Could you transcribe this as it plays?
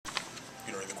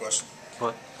You don't read the question?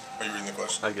 What? Are you reading the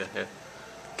question? Okay, yeah.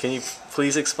 Can you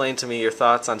please explain to me your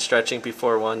thoughts on stretching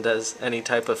before one does any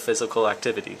type of physical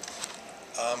activity?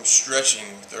 Stretching,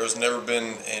 there has never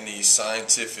been any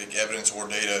scientific evidence or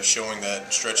data showing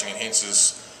that stretching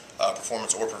enhances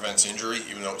performance or prevents injury,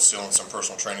 even though it's still in some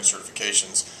personal training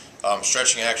certifications.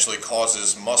 Stretching actually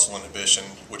causes muscle inhibition,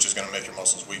 which is going to make your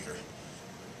muscles weaker.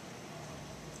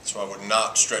 So I would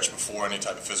not stretch before any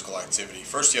type of physical activity.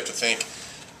 First, you have to think,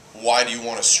 why do you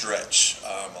want to stretch?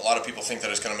 A lot of people think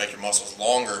that it's going to make your muscles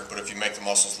longer, but if you make the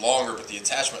muscles longer but the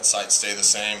attachment sites stay the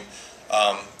same,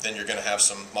 then you're going to have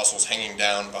some muscles hanging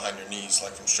down behind your knees,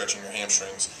 like from stretching your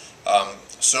hamstrings.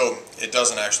 So it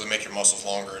doesn't actually make your muscles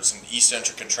longer. It's an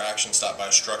eccentric contraction stopped by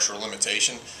a structural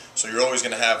limitation. So you're always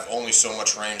going to have only so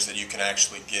much range that you can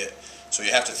actually get. So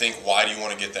you have to think, why do you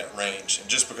want to get that range? And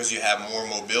just because you have more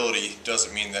mobility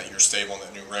doesn't mean that you're stable in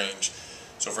that new range.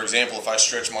 So for example, if I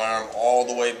stretch my arm all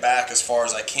the way back as far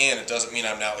as I can, it doesn't mean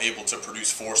I'm now able to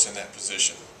produce force in that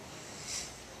position.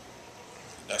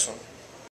 Next one.